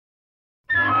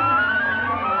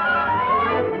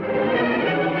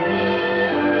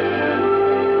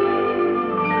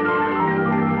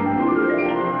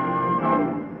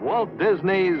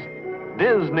Disney's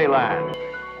Disneyland.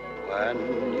 When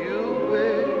you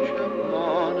wish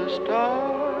upon a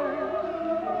star,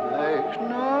 makes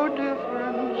no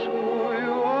difference who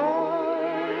you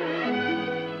are.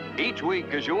 Each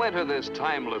week as you enter this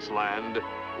timeless land,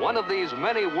 one of these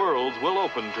many worlds will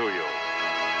open to you.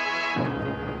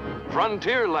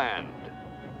 Frontierland,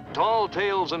 tall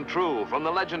tales and true from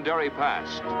the legendary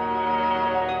past.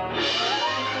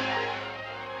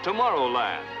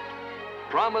 Tomorrowland,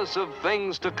 promise of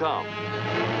things to come.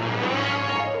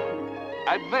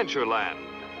 Adventureland,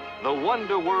 the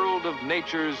wonder world of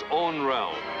nature's own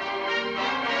realm.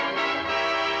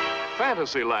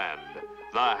 Fantasyland,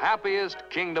 the happiest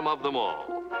kingdom of them all.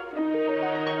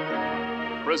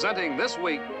 Presenting this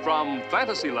week from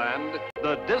Fantasyland,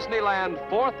 the Disneyland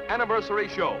 4th Anniversary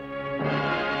Show.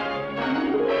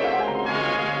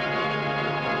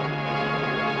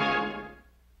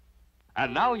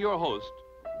 And now your host,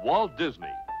 Walt Disney.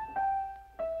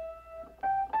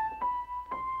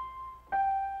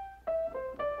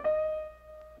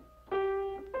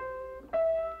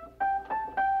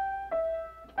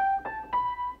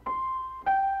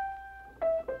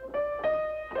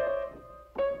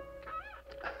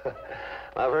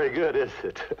 Not very good, is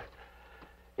it?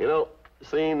 You know,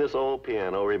 seeing this old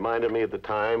piano reminded me of the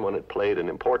time when it played an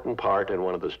important part in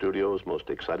one of the studio's most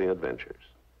exciting adventures.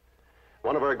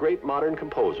 One of our great modern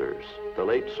composers, the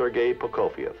late Sergei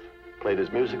Prokofiev, played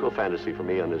his musical fantasy for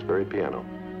me on this very piano.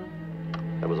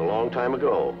 That was a long time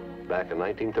ago, back in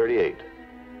 1938.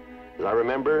 As I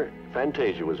remember,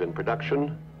 Fantasia was in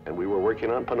production, and we were working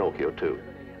on Pinocchio, too.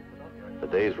 The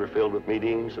days were filled with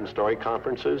meetings and story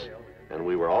conferences, and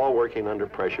we were all working under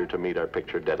pressure to meet our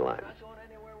picture deadlines.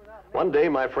 One day,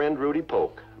 my friend Rudy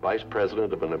Polk, vice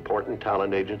president of an important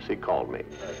talent agency, called me.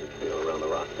 Around the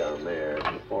rock down there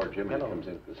before Jimmy comes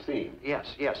into the scene.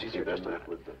 Yes, he's here just now.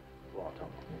 With the Walt.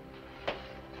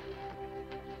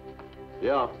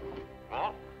 Yeah.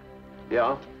 Walt?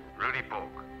 Yeah? Rudy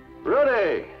Polk.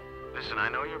 Rudy! Listen, I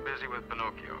know you're busy with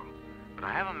Pinocchio, but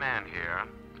I have a man here,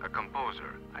 a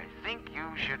composer, I think you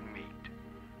should meet.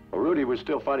 Well, Rudy, we're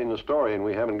still fighting the story, and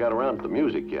we haven't got around to the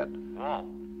music yet. Walt,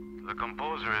 the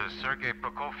composer is Sergei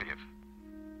Prokofiev.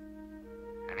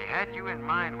 And he had you in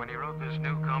mind when he wrote this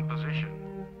new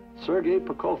composition. Sergei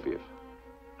Prokofiev?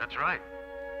 That's right.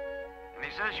 And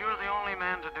he says you're the only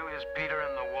man to do his Peter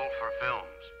and the Wolf for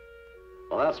films.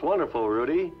 Well, that's wonderful,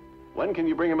 Rudy. When can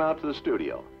you bring him out to the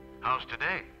studio? How's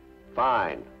today?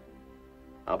 Fine.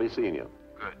 I'll be seeing you.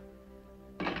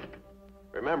 Good.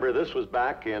 Remember, this was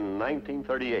back in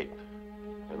 1938,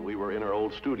 and we were in our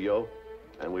old studio,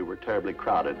 and we were terribly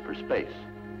crowded for space.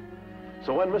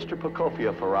 So when Mr.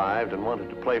 Prokofiev arrived and wanted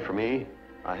to play for me,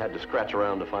 I had to scratch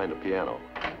around to find a piano.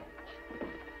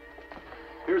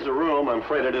 Here's a room. I'm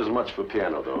afraid it isn't much for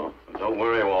piano, though. Don't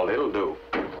worry, Walt, it'll do.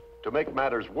 To make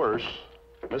matters worse,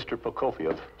 Mr.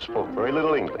 Prokofiev spoke very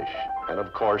little English, and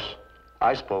of course,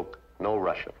 I spoke no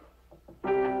Russian.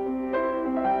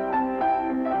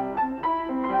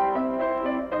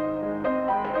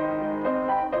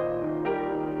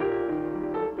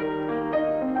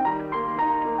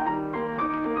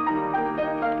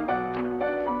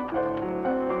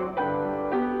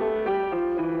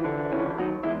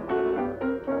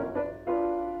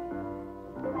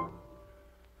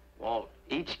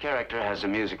 Each character has a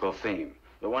musical theme.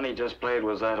 The one he just played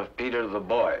was that of Peter the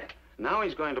boy. Now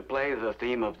he's going to play the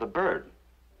theme of the bird.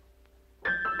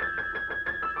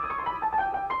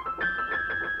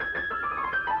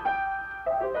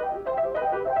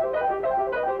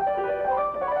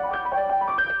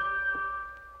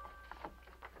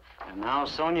 And now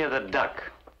Sonia the duck.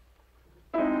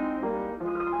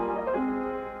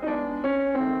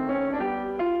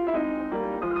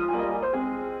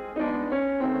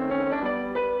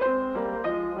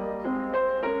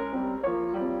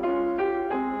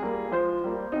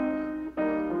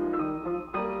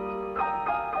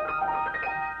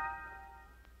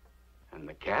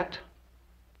 Cat.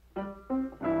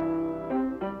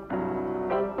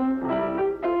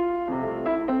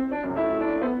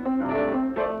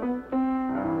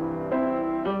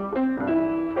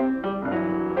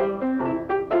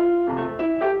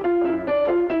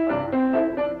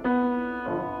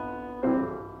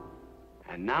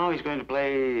 And now he's going to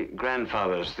play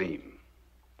Grandfather's theme.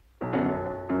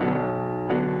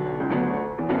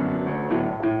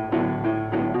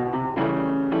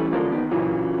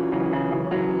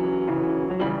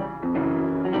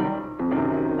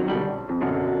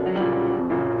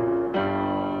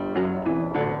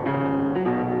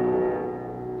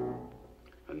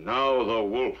 Now the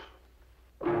wolf.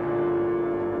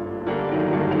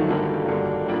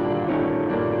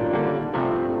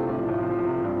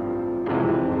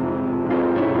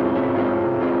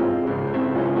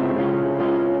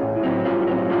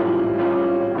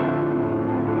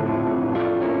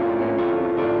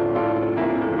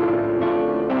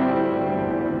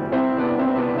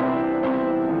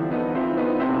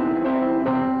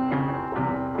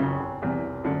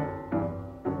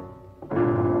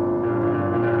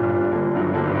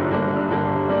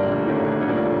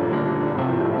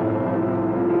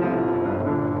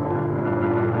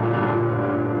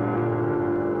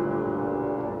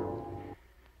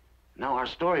 our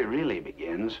story really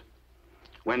begins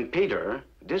when Peter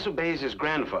disobeys his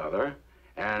grandfather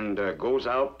and goes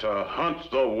out to hunt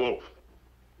the wolf.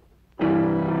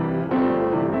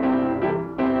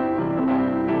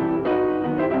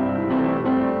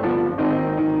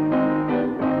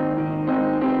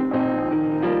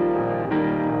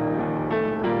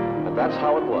 And that's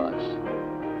how it was.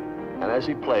 And as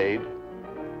he played,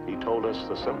 he told us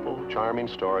the simple, charming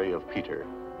story of Peter,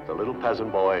 the little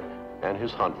peasant boy, and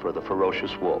his hunt for the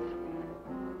ferocious wolf.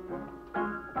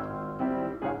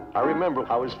 I remember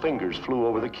how his fingers flew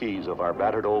over the keys of our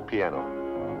battered old piano,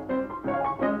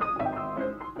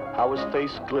 how his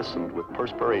face glistened with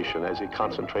perspiration as he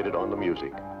concentrated on the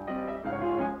music.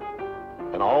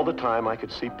 And all the time I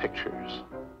could see pictures.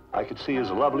 I could see his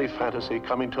lovely fantasy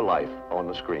coming to life on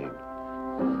the screen.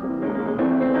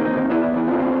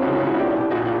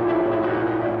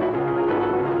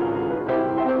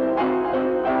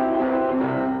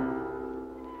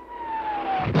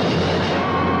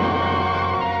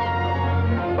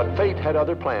 But fate had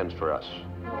other plans for us.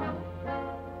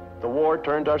 The war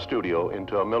turned our studio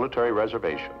into a military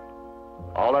reservation.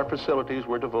 All our facilities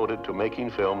were devoted to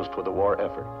making films for the war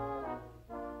effort.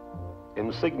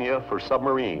 Insignia for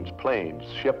submarines, planes,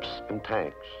 ships, and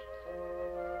tanks.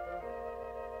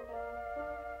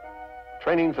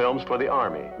 Training films for the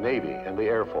Army, Navy, and the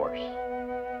Air Force.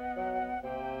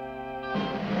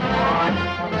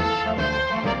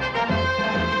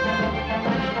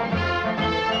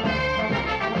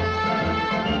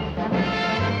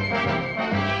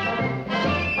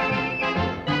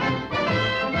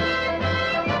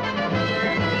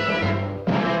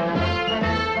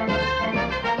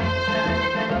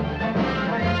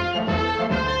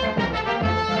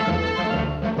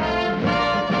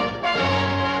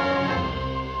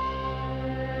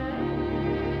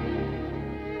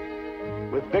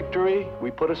 With victory, we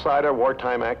put aside our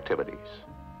wartime activities.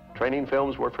 Training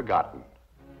films were forgotten,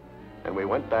 and we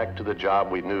went back to the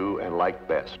job we knew and liked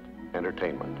best,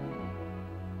 entertainment.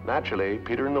 Naturally,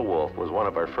 Peter and the Wolf was one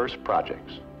of our first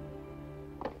projects.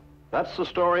 That's the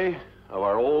story of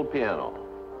our old piano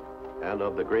and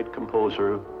of the great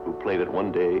composer who played it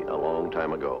one day a long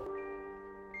time ago.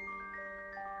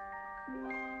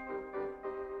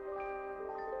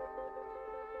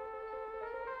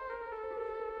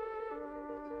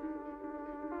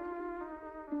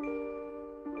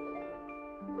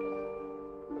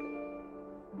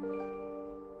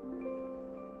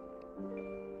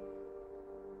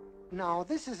 Now,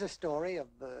 this is a story of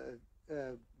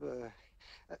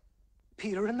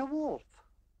Peter and the Wolf.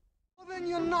 Well, then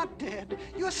you're not dead.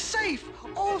 You're safe.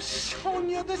 Oh,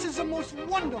 Sonia, this is the most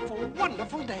wonderful,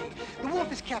 wonderful day. The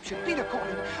wolf is captured. Peter caught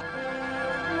him.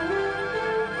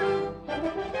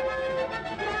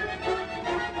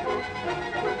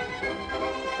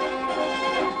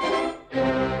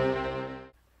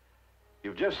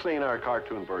 You've just seen our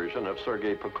cartoon version of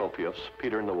Sergei Prokofiev's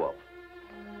Peter and the Wolf.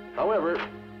 However,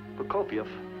 Prokofiev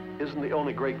isn't the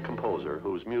only great composer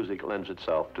whose music lends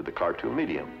itself to the cartoon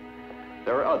medium.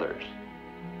 There are others,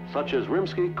 such as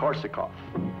Rimsky-Korsakov.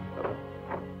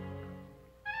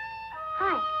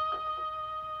 Hi.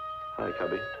 Hi,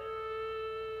 Cubby.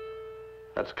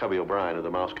 That's Cubby O'Brien of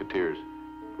the Mouseketeers.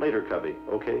 Later, Cubby,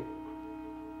 okay?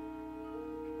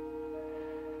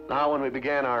 Now, when we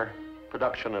began our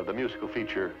production of the musical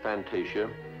feature Fantasia,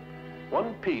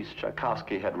 one piece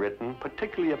Tchaikovsky had written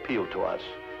particularly appealed to us.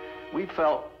 We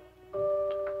felt...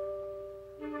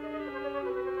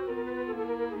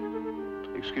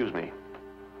 Excuse me.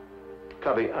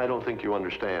 Cubby, I don't think you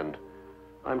understand.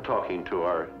 I'm talking to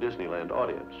our Disneyland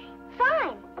audience.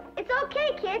 Fine. It's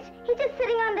okay, kids. He's just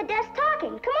sitting on the desk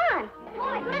talking. Come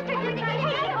on. Mr. Disney, I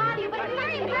hate to bother you, but it's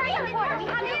very, very important.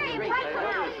 I'm very impressed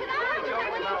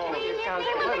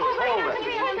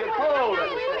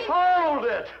Hold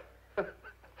it!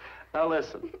 Now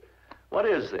listen, what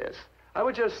is this? I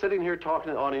was just sitting here talking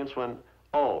to the audience when,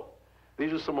 oh,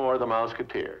 these are some more of the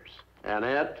Mouseketeers.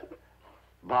 Annette,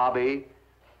 Bobby,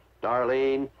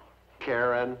 Darlene,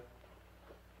 Karen,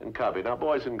 and Cubby. Now,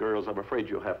 boys and girls, I'm afraid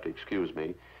you'll have to excuse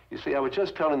me. You see, I was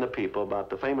just telling the people about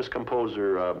the famous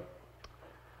composer,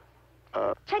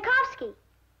 Tchaikovsky.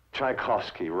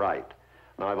 Tchaikovsky, right.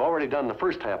 Now, I've already done the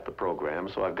first half of the program,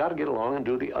 so I've got to get along and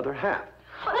do the other half.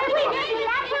 Oh,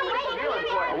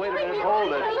 wait a minute,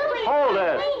 hold it. Hold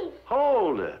it.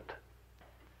 Hold it.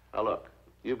 Now, look,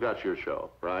 you've got your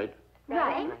show, right?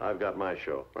 Right. I've got my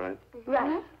show, right?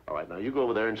 Right. All right, now you go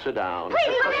over there and sit down.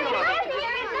 Please,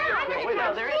 Wait a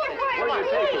minute. Where are you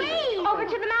taking me? over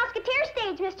to the Mouseketeer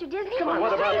stage, Mr. Disney. Come on,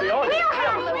 what about the audience?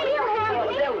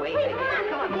 They'll wait.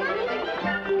 Come on.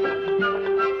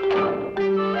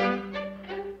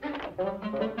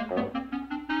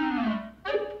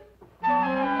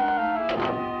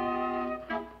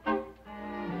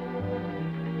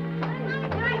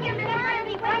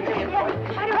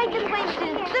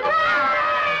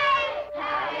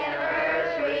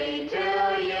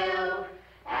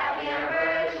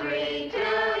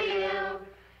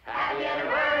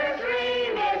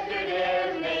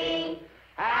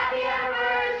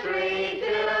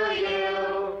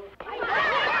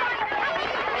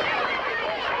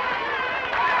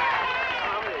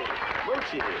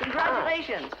 Lucy.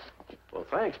 Congratulations. Well,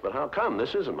 thanks, but how come?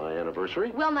 This isn't my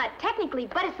anniversary. Well, not technically,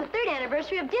 but it's the 3rd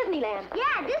anniversary of Disneyland.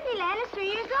 Yeah, Disneyland is 3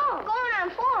 years old. Going on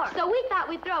 4. So we thought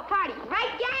we'd throw a party.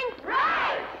 Right, gang?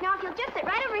 Right! Now, if you'll just sit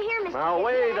right over here, Mr. Now,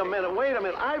 wait a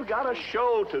minute. I've got a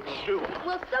show to do.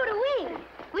 Well, so do we.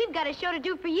 We've got a show to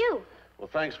do for you. Well,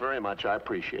 thanks very much. I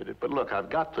appreciate it. But look, I've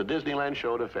got the Disneyland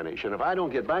show to finish, and if I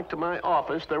don't get back to my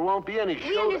office, there won't be any show.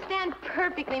 We understand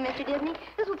perfectly, Mr. Disney.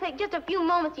 This will take just a few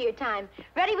moments of your time.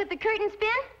 Ready with the curtain spin?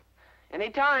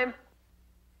 Anytime.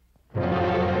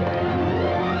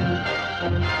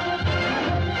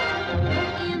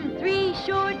 In 3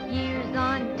 short years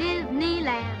on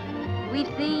Disneyland, we've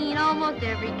seen almost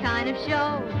every kind of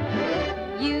show.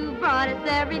 You brought us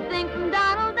everything from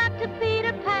Donald Duck to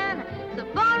Peter Pan,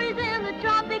 safaris in the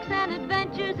tropics and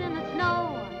adventures in the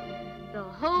snow. The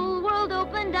whole world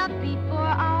opened up before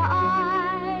our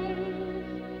eyes.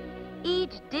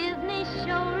 Each Disney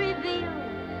show revealed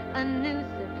a new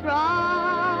surprise.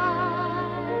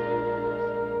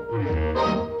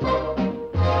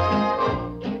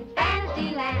 In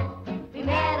Fantasyland, we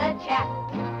met a chap.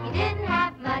 He didn't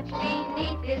have much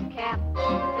beneath his cap,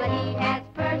 but he has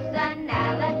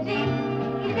personality.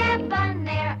 He's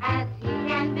debonair as he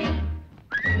can be.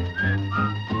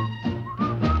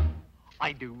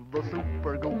 I do the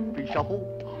super goofy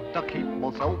shuffle to keep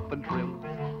myself in trim.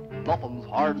 Nothing's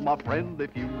hard, my friend,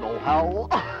 if you know how.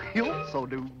 You also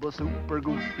do the super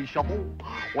goofy shuffle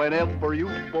whenever you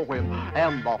go in.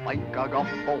 And I think I got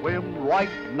the whim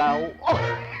right now.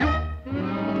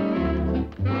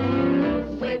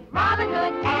 With Robin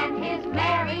Hood and his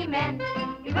merry men,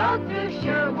 he rode through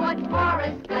Sherwood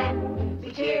Forest Glen.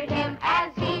 We cheered him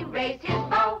as he raised his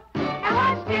bow and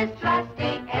watched his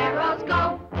trusty arrows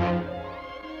go.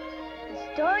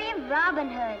 The story of Robin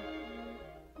Hood.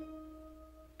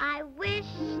 I wish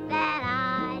that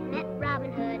I'd met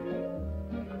Robin Hood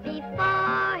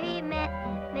before he met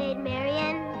Maid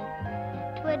Marian.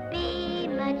 'Twould be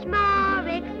much more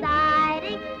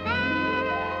exciting than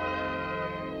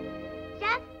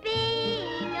just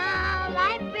being a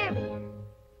librarian.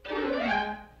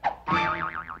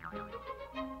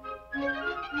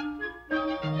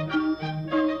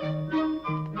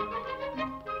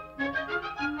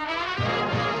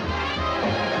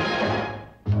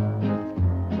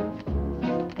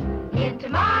 In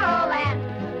Tomorrowland,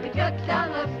 we took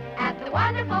some looks at the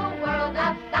wonderful world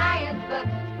of science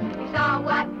books. We saw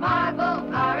what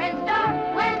marvels are in store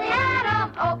when the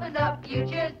atom opens up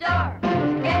future's door.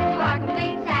 Get to our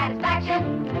complete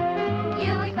satisfaction,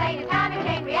 you explain atomic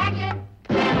chain reaction.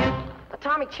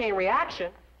 Atomic chain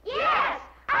reaction? Yes!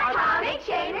 Atomic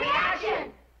chain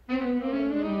reaction!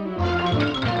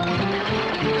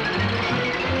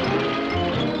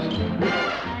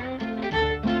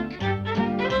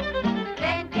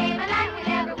 Then came a night we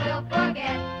never will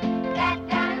forget. Sat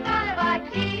down in front of our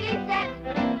TV set,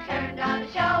 turned on the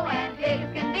show and big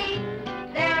as can be.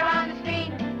 There on the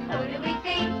screen, who do we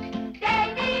see?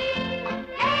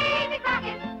 Davy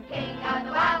Crockett, king of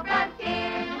the wild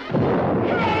frontier.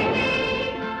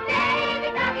 Davy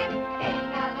Crockett, king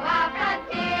of the wild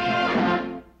frontier.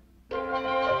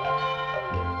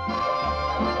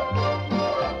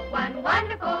 One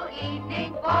wonderful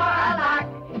evening for a lark,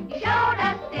 he showed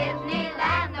us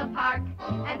Disneyland, the park,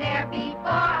 and there before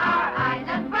our eyes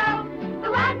unfurled the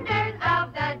wonders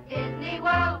of the Disney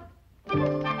world.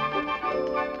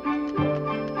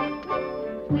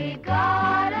 We've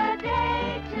got a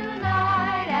date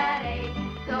tonight at 8,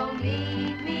 so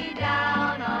meet me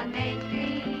down on Main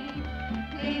Street.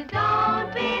 Please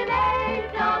don't be late,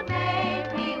 don't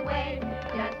make me wait,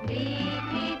 just meet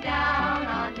me down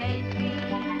on Main Street.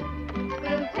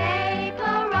 We'll take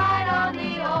a ride on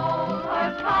the old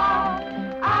horse car.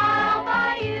 I'll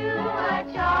buy you a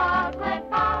chocolate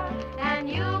bar, and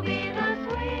you'll be the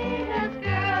sweetest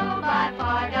girl by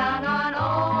far down on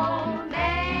old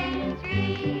Main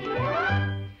Street.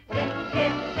 Zip,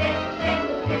 zip, zip, zip,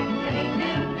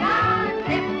 zippity-doo down,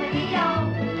 zippity-o.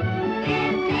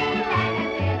 Disneyland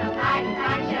has been a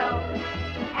lifetime show.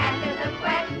 Answer the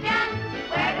question,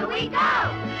 where do we go?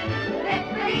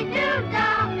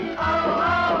 Zippity-doo-dah. Oh, oh,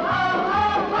 oh,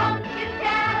 oh, won't you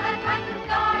tell us what's in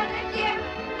store this year?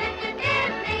 Mr.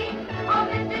 Disney, oh,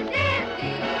 Mr.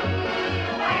 Disney,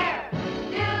 where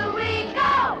do we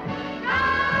go?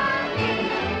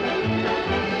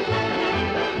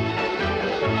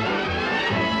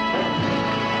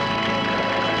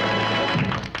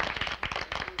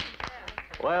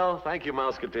 Well, thank you,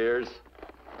 Mouseketeers.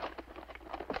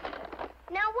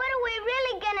 Now, what are we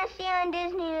really gonna see on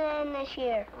Disneyland this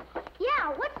year? Yeah,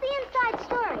 what's the inside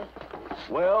story?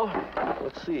 Well,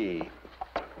 let's see.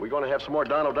 we're going to have some more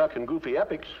Donald Duck and Goofy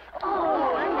epics.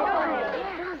 Oh,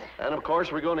 And, of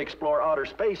course, we're going to explore outer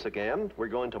space again. We're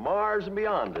going to Mars and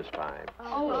beyond this time.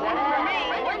 oh,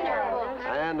 that's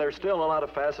wonderful. And there's still a lot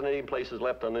of fascinating places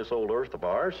left on this old Earth of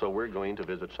ours, so we're going to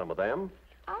visit some of them.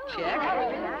 Check.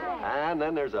 And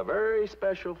then there's a very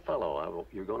special fellow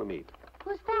you're going to meet.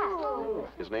 Who's that?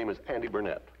 His name is Andy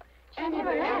Burnett. Andy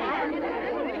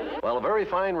Burnett. Well, a very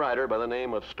fine writer by the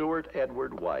name of Stuart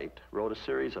Edward White wrote a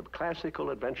series of classical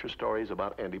adventure stories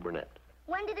about Andy Burnett.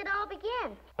 When did it all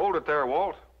begin? Hold it there,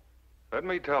 Walt. Let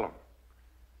me tell him.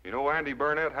 You know, Andy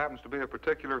Burnett happens to be a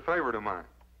particular favorite of mine.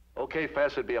 Okay,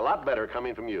 Fess, it'd be a lot better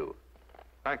coming from you.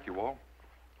 Thank you, Walt.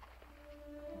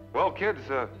 Well, kids,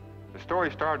 the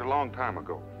story started a long time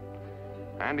ago.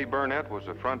 Andy Burnett was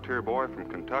a frontier boy from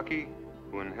Kentucky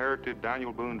who inherited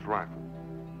Daniel Boone's rifle.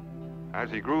 As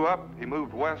he grew up, he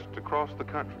moved west across the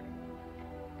country.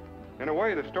 In a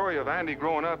way, the story of Andy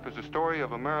growing up is the story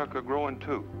of America growing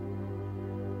too.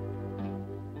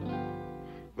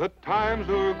 The times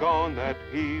are gone that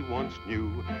he once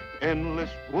knew, endless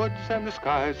woods and the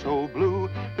sky so blue,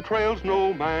 the trails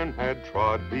no man had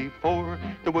trod before,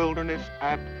 the wilderness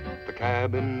at the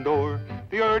cabin door,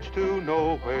 the urge to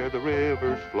know where the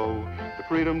rivers flow, the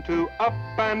freedom to up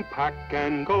and pack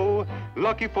and go.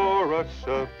 Lucky for us,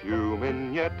 a few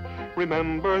men yet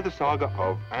remember the saga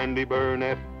of Andy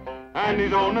Burnett.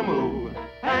 Andy's on the move,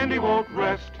 and he won't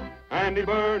rest. Andy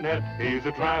Burnett, he's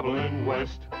a traveling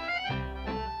west.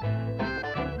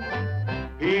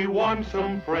 He won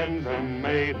some friends and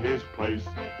made his place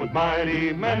with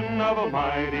mighty men of a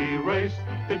mighty race.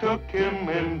 They took him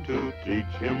in to teach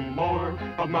him more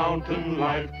of mountain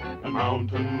life and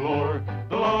mountain lore,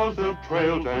 the laws of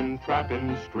trails and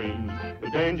trapping streams. The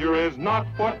danger is not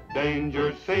what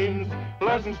danger seems,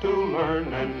 lessons to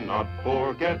learn and not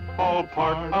forget, all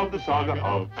part of the saga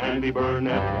of Andy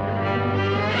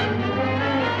Burnett.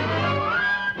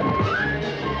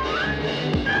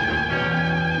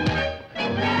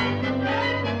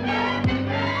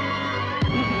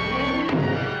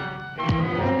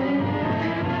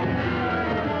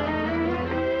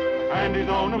 Andy's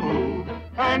on the move,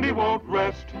 and he won't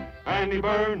rest. Andy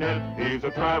Burnett, he's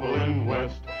a traveling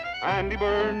west. Andy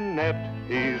Burnett,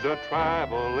 he's a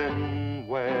traveling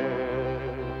west.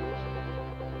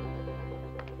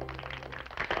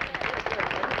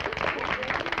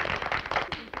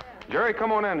 Jerry,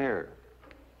 come on in here.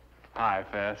 Hi,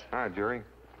 Fess. Hi, Jerry.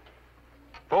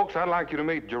 Folks, I'd like you to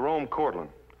meet Jerome Cortland,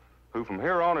 who from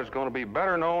here on is going to be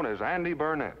better known as Andy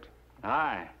Burnett.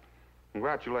 Hi.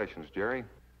 Congratulations, Jerry.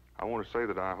 I want to say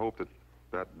that I hope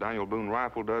that Daniel Boone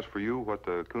rifle does for you what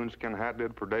the coonskin hat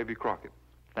did for Davy Crockett.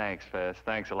 Thanks, Fess.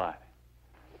 Thanks a lot.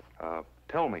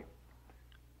 Tell me,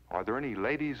 are there any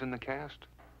ladies in the cast?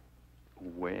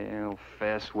 Well,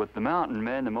 Fess, with the mountain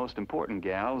men, the most important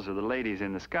gals are the ladies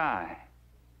in the sky.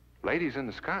 Ladies in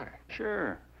the sky?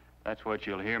 Sure. That's what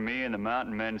you'll hear me and the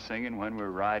mountain men singing when we're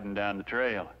riding down the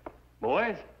trail.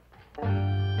 Boys?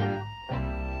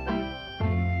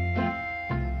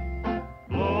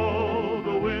 Blow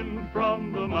the wind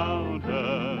from the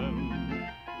mountain,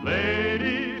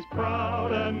 ladies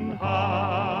proud and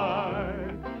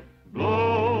high.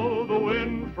 Blow the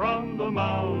wind from the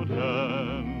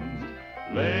mountains,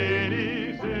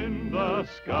 ladies in the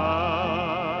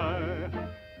sky.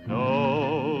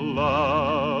 No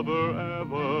lover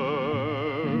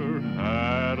ever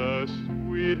had a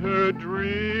sweeter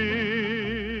dream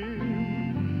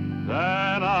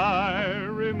than I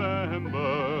remember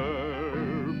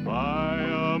by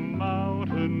a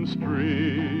mountain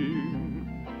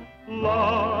stream.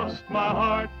 Lost my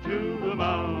heart to the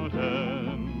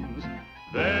mountains,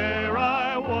 there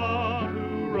I want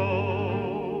to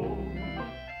roam.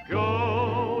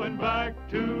 Going back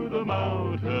to the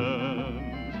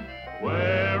mountains,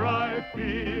 where I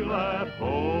feel at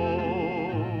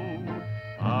home.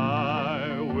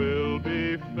 I will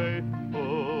be faithful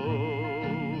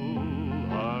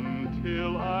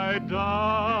until I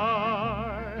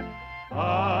die.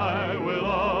 I will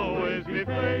always be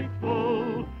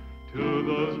faithful to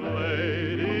those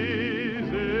ladies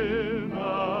in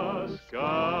the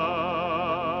sky.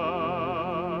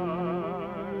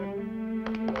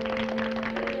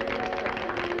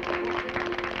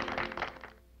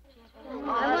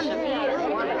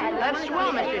 That's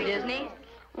swell, Mr. Disney.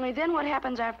 Only then what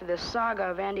happens after the saga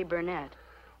of Andy Burnett?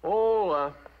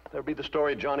 Oh, there'll be the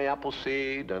story of Johnny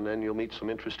Appleseed, and then you'll meet some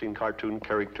interesting cartoon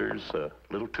characters,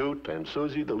 Little Toot and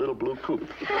Susie the Little Blue Coot.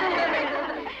 What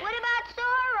about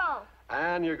Zorro?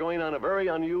 And you're going on a very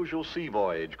unusual sea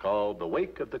voyage called the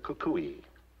Wake of the Kukui.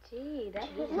 Gee, that's...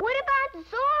 What about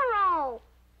Zorro?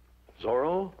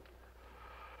 Zorro?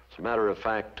 As a matter of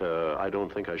fact, I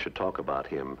don't think I should talk about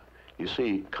him. You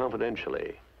see,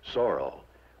 confidentially, Zorro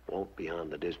won't be on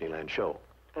the Disneyland show.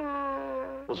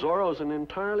 Well, Zorro's an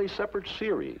entirely separate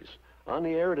series, on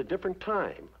the air at a different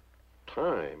time.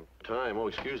 Time? Oh,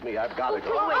 excuse me, I've got to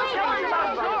go. All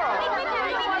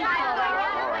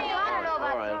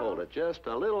right, hold it. Just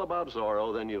a little about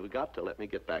Zorro, then you've got to let me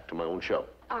get back to my own show.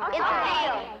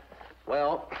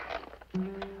 Well,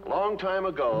 a long time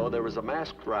ago, there was a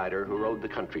masked rider who rode the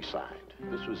countryside.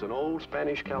 This was in old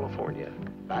Spanish California,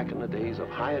 back in the days of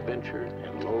high adventure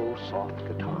and low, soft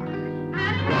guitar.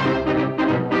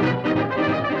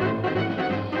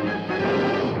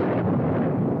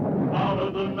 Out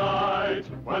of the night,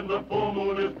 when the full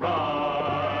moon is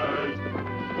bright,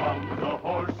 comes a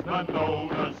horseman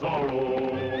known as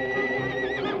Zorro.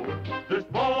 This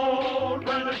bold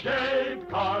renegade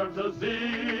carves a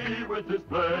Z with his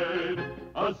blade,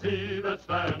 a Z that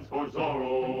stands for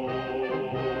Zorro.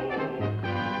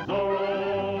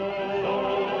 Zorro,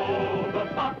 the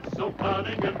fox so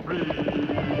cunning and free.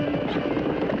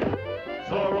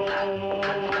 Zorro,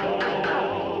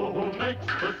 who makes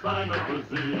the sign of the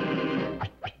Z.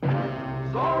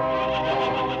 Zorro,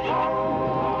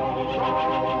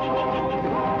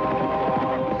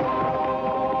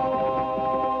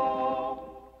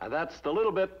 And that's the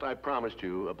little bit I promised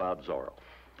you about Zorro.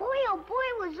 Boy, oh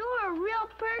boy, was Zorro a real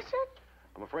person?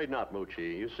 I'm afraid not,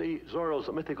 Moochie. You see, Zorro's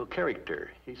a mythical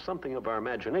character. He's something of our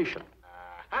imagination.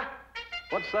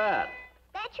 What's that?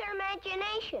 That's your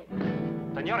imagination.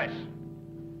 Señores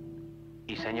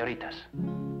y señoritas.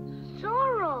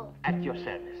 Zorro. At your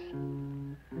service.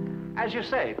 As you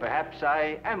say, perhaps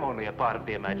I am only a part of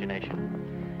the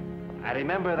imagination. I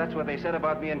remember that's what they said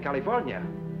about me in California.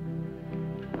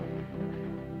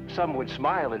 Some would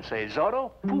smile and say,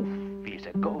 Zorro, poof, he's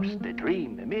a ghost, a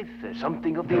dream, a myth,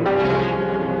 something of the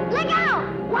imagination. Look out!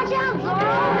 Watch out,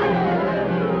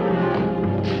 Zorro!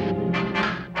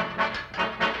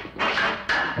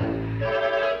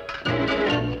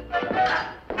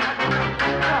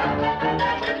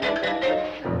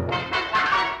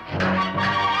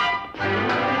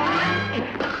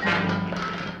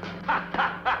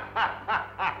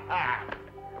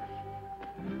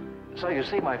 So you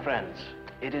see, my friends,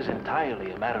 it is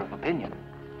entirely a matter of opinion.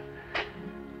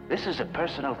 This is a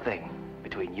personal thing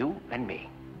between you and me.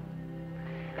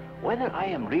 Whether I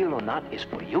am real or not is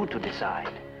for you to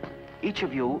decide. Each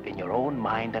of you in your own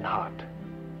mind and heart.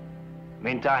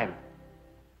 Meantime,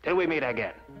 till we meet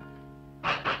again.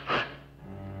 Sign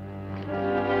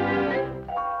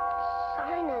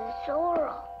of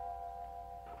Zorro.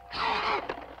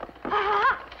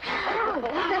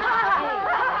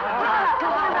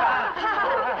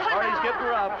 Get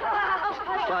her up.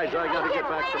 Besides, I got to get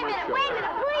back to my show. Wait a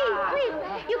minute,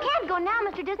 please. You can't go now,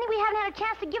 Mr. Disney. We haven't had a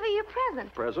chance to give you your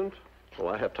present. Present? Well,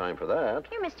 I have time for that.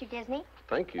 Here, Mr. Disney.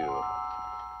 Thank you.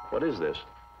 What is this?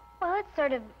 Well, it's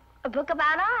sort of a book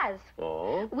about Oz.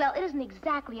 Oh? Well, it isn't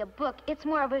exactly a book. It's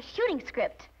more of a shooting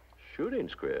script. Shooting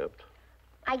script?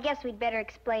 I guess we'd better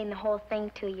explain the whole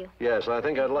thing to you. Yes, I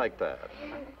think I'd like that.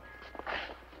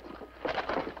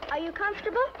 Are you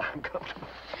comfortable? I'm comfortable.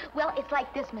 Well, it's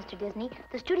like this, Mr. Disney.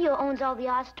 The studio owns all the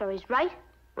Oz stories, right?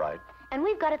 Right. And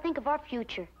we've got to think of our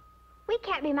future. We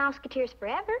can't be Mouseketeers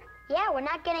forever. Yeah, we're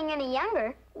not getting any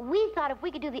younger. We thought if we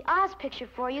could do the Oz picture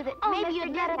for you, that maybe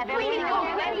you'd let us...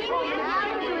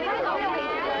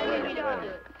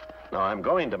 Now, I'm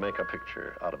going to make a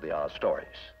picture out of the Oz stories,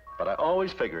 but I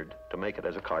always figured to make it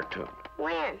as a cartoon.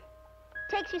 When?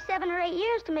 Takes you 7 or 8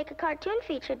 years to make a cartoon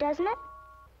feature, doesn't it?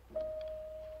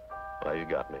 Well, you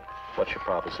got me. What's your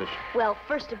proposition? Well,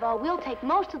 first of all, we'll take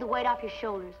most of the weight off your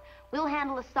shoulders. We'll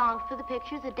handle the songs for the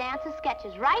pictures, the dances,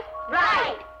 sketches, right?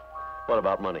 Right! What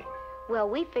about money? Well,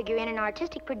 we figure in an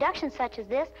artistic production such as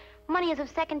this, money is of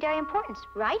secondary importance,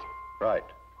 right? Right.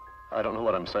 I don't know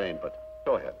what I'm saying, but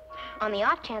go ahead. On the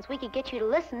off chance we could get you to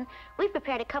listen, we've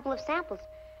prepared a couple of samples.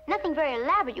 Nothing very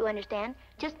elaborate, you understand,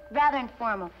 just rather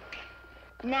informal.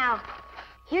 Now,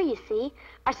 here you see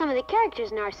are some of the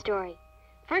characters in our story.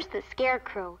 First, the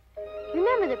Scarecrow.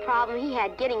 Remember the problem he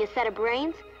had getting a set of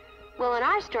brains? Well, in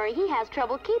our story, he has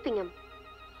trouble keeping them.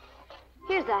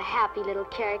 Here's a happy little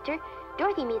character.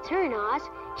 Dorothy meets her in Oz.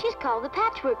 She's called the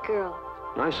Patchwork Girl.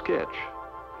 Nice sketch.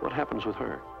 What happens with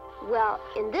her? Well,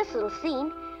 in this little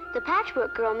scene, the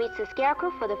Patchwork Girl meets the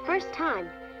Scarecrow for the first time.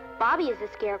 Bobby is the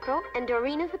Scarecrow, and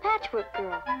Doreen is the Patchwork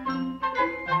Girl.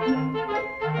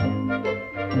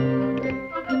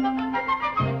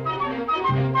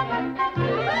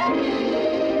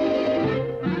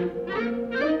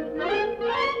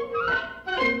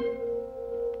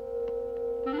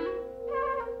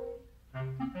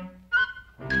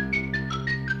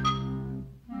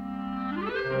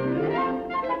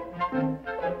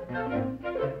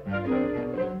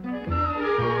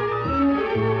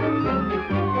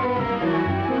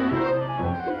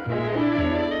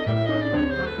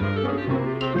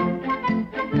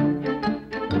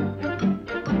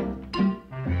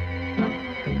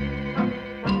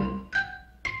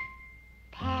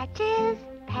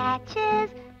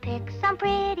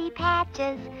 pretty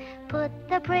patches. Put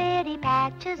the pretty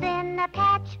patches in a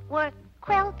patchwork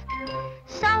quilt.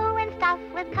 Sew and stuff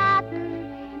with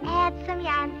cotton, add some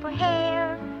yarn for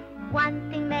hair.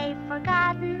 One thing they've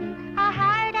forgotten, a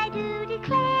heart I do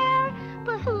declare.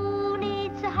 But who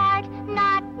needs a heart?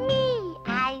 Not me,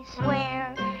 I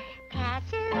swear.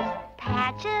 Patches,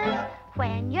 patches,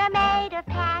 when you're made of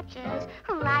patches,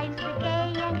 life's a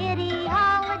gay and giddy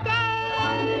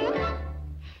holiday.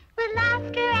 With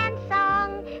laughter and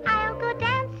song, I'll go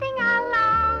dancing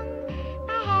along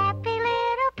my happy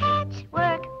little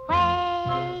patchwork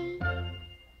way.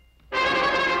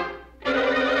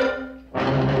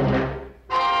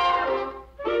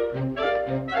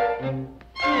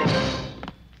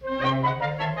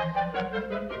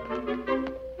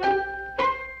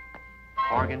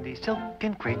 Organdy, silk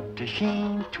and crepe de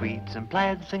chine, tweeds and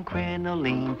plaids and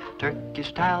crinoline,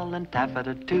 Turkish towel and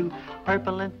taffeta too,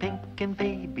 purple and pink and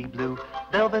baby blue,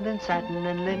 velvet and satin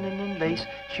and linen and lace,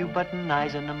 shoe button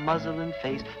eyes and a muslin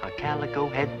face, a calico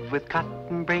head with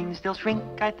cotton brains, they'll shrink,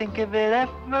 I think, if it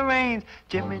ever rains.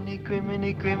 Jiminy,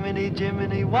 criminy, criminy,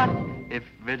 Jiminy, what if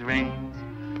it rains?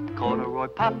 Corduroy,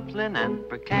 poplin, and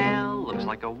percale, looks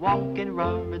like a walking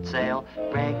rummage sale.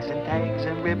 Rags and tags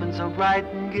and ribbons so bright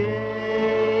and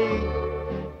gay.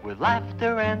 With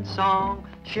laughter and song,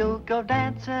 she'll go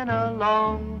dancing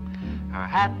along her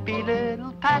happy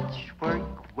little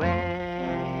patchwork way.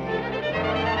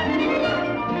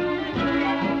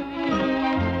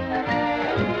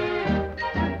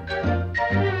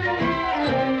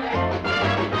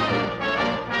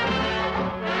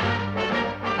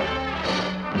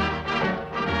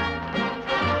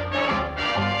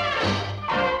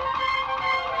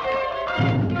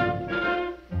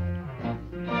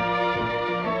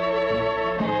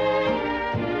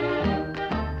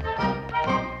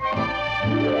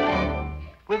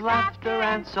 With laughter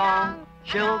and song,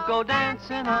 she'll go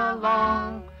dancing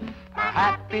along her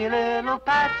happy little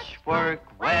patchwork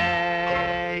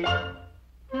way.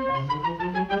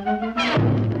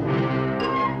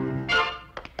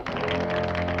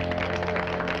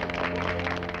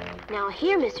 Now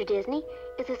here, Mr. Disney,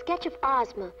 is a sketch of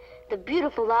Ozma, the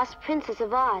beautiful lost princess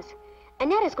of Oz.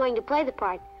 Annette is going to play the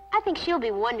part. I think she'll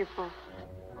be wonderful.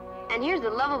 And here's the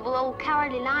lovable old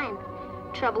cowardly lion.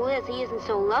 Trouble is, he isn't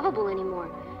so lovable anymore.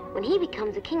 When he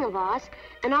becomes the king of Oz,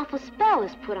 an awful spell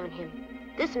is put on him.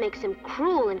 This makes him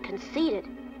cruel and conceited.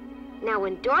 Now,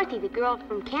 when Dorothy, the girl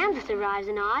from Kansas, arrives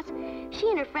in Oz, she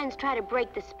and her friends try to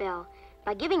break the spell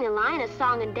by giving the lion a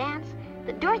song and dance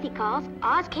that Dorothy calls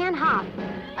Oz Can Hop.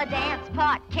 A dance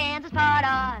part Kansas, part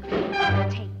Oz.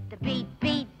 Take the beat,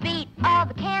 beat, beat of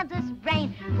the Kansas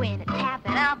rain. When it's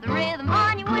tapping out the rhythm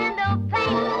on your window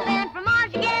pane. Then from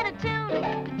Oz you get a tune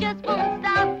that just won't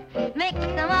stop. Mix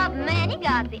them up, man, you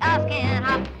got the Oz Can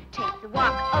Hop. Take the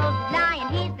walk of the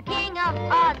lion, he's the king of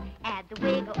Oz. Add the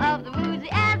wiggle of the woozy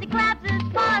as he claps his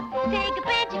paws. Take a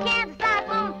pinch of Kansas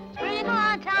cyclone, sprinkle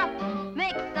on top.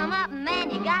 Mix them up, man,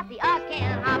 you got the Oz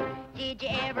Can Hop. Did you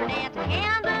ever dance a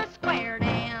Kansas square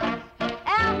dance?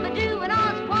 Alpha do an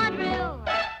Oz quadrille.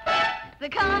 The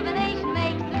combination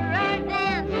makes the right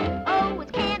dance. Oh,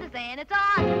 it's Kansas and it's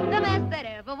Oz, the best that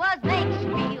ever was. Makes you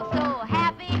feel so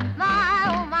happy, my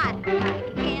oh my. Like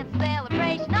a Kansas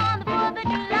celebration on the 4th of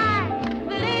July.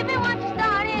 Believe me, once you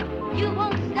started, you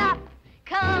won't stop.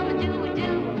 Come and do it,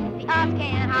 do the Oz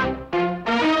Can Hop.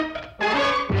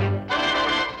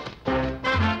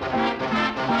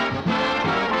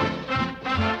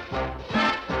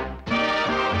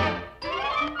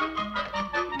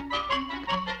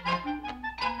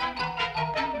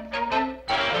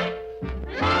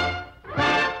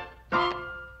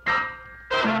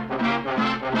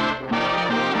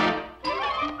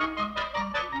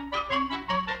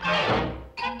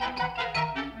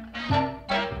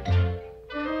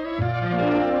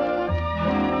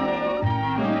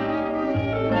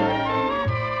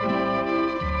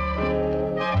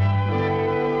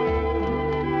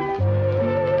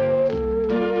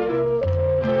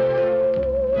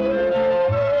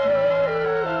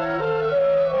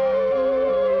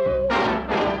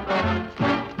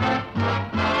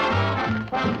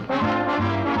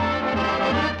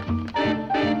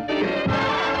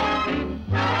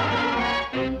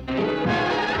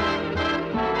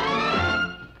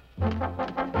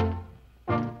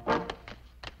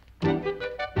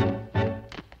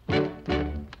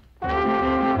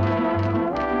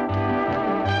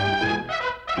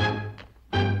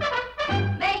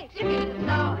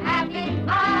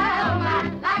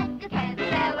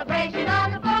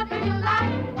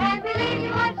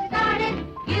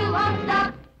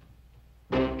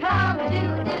 Come and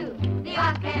do, the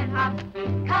Oz Can Hop.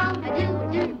 Come and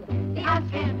do, the Oz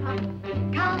Can Hop.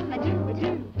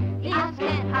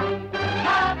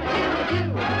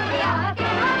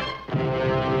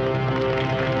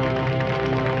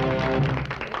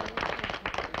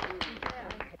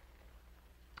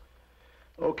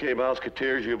 Okay,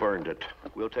 Mouseketeers, you've earned it.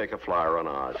 We'll take a flyer on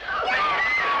Oz.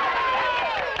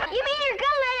 You mean you're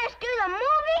gonna let us do the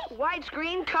movie?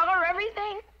 Widescreen, color,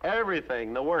 everything?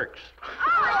 Everything, the works.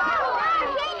 Oh, are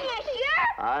you sure?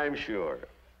 I'm sure.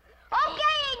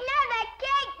 Okay, ignore the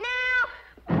cake now.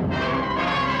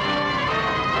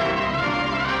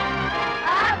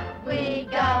 Up we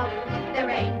go, the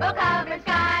rainbow-covered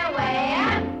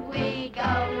skyway. Up we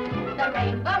go, the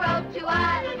rainbow road to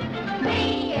us.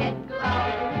 See it glow,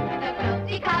 the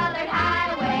rosy-colored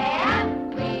highway.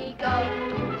 Up we go,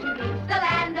 to reach the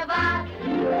land of Oz.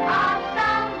 Off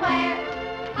somewhere,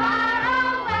 far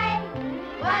away.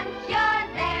 Once you're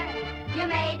there, you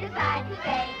may decide to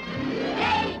stay.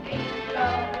 Daydreams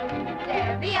grow,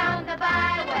 there beyond the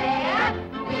byway. Up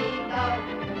we go,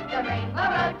 the rainbow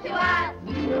road to us.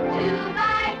 2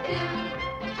 by 2,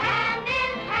 hand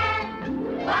in hand,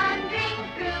 wandering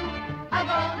through a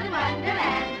golden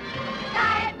wonderland.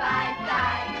 Side by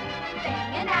side,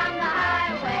 singing down the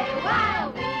highway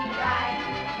while we ride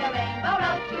the rainbow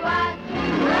road to us.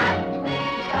 Up we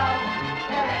go,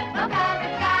 the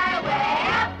rainbow-covered skyway.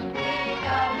 Up we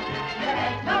go, the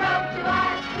rainbow road to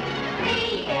us.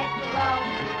 See it glow,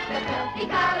 the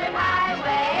multicolored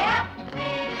highway. Up we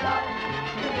go,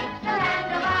 to reach the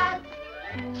land of Oz.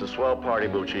 It's a swell party,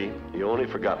 Moochie. You only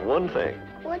forgot one thing.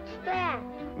 What's that?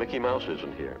 Mickey Mouse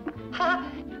isn't here. Huh?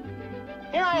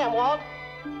 Here I am, Walt.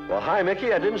 Well, hi,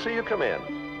 Mickey. I didn't see you come in.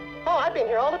 Oh, I've been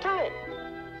here all the time.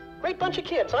 Great bunch of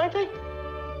kids, aren't they?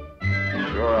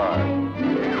 Sure are.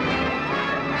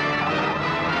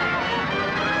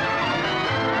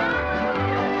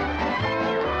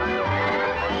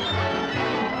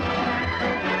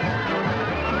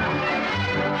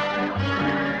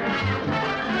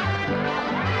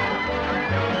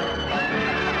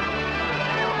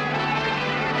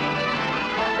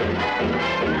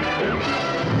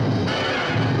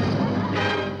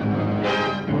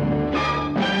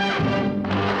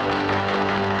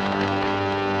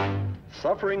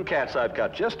 Suffering cats, I've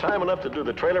got just time enough to do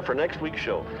the trailer for next week's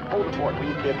show. Hold the fort, will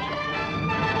you, kids?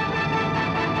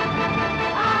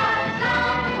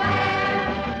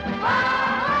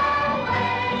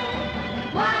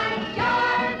 Once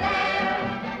you're there,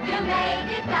 you may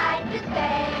decide to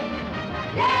stay.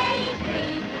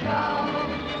 Daydreams grow,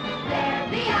 there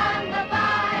beyond the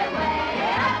byway.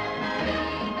 Up we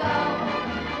go,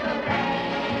 the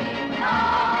rainbow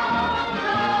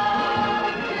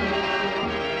road to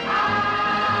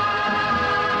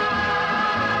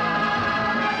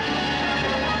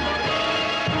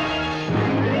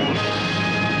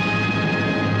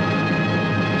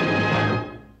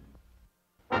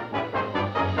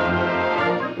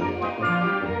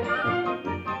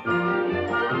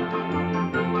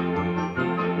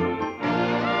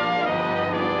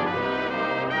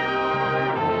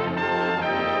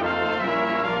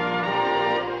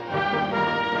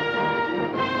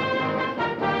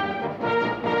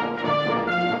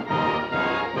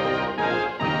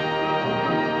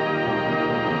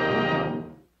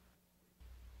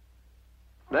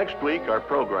Next week, our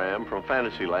program from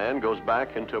Fantasyland goes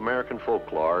back into American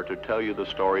folklore to tell you the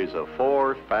stories of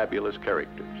 4 fabulous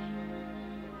characters.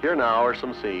 Here now are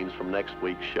some scenes from next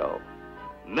week's show.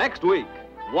 Next week,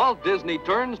 Walt Disney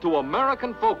turns to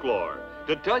American folklore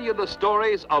to tell you the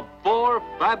stories of 4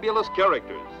 fabulous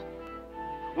characters.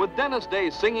 With Dennis Day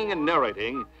singing and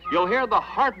narrating, you'll hear the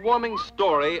heartwarming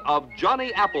story of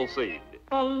Johnny Appleseed.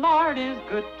 The Lord is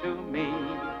good to me,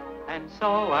 and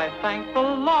so I thank the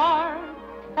Lord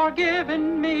for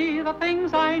giving me the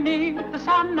things I need, the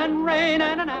sun and rain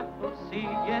and an apple seed.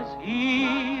 Yes,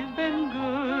 he's been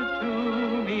good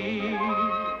to me.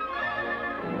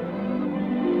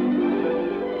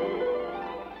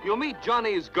 You'll meet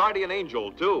Johnny's guardian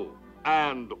angel, too.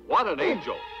 And what an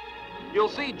angel! You'll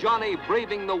see Johnny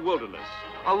braving the wilderness,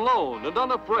 alone and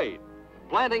unafraid,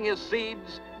 planting his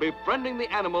seeds, befriending the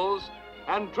animals,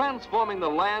 and transforming the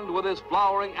land with his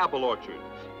flowering apple orchards.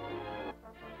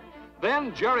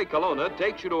 Then Jerry Colonna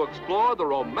takes you to explore the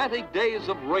romantic days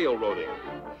of railroading,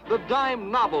 the dime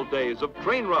novel days of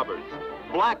train robbers,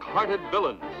 black-hearted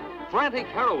villains, frantic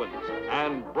heroines,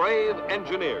 and brave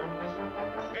engineers.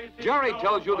 Jerry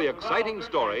tells you the exciting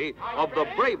story of the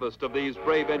bravest of these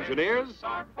brave engineers,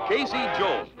 Casey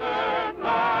Jones. Get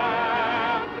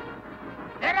on!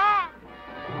 Get on!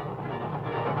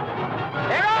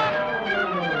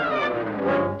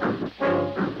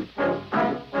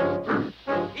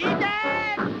 Eat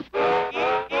that!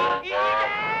 Eat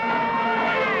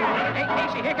that! Hey,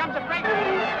 Casey, here comes the freight.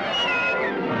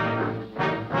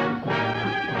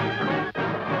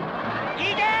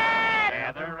 Eat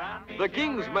that! The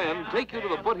King's Men take you to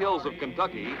the foothills of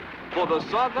Kentucky for the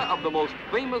saga of the most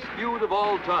famous feud of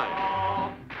all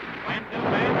time. When the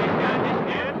baby gun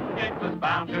is shooting, it was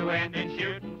bound to end in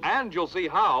shooting. And you'll see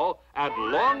how, at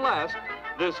long last,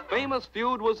 this famous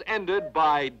feud was ended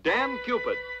by Dan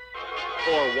Cupid.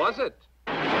 Or was it?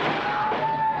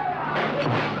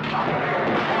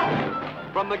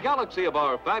 From the galaxy of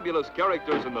our fabulous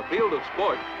characters in the field of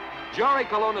sport, Jerry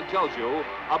Colonna tells you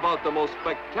about the most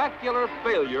spectacular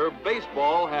failure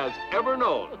baseball has ever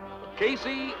known.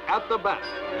 Casey at the bat.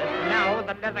 Now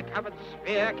the leather-covered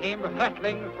spear came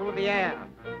hurtling through the air,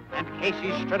 and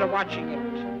Casey stood watching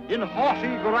it in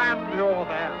haughty grandeur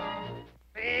there.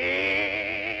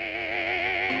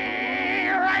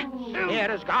 Right soon.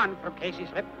 Air is gone from Casey's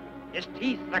lip. His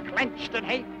teeth are clenched in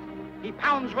hate. He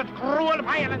pounds with cruel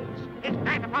violence his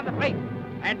bat upon the plate.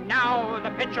 And now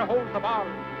the pitcher holds the ball.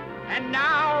 And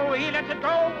now he lets it go.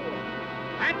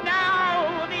 And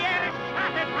now the air is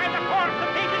shattered by the force of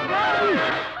Casey's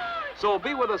blow. So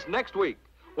be with us next week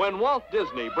when Walt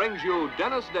Disney brings you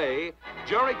Dennis Day,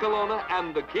 Jerry Colonna,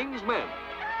 and the King's Men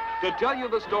to tell you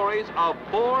the stories of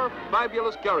 4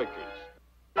 fabulous characters.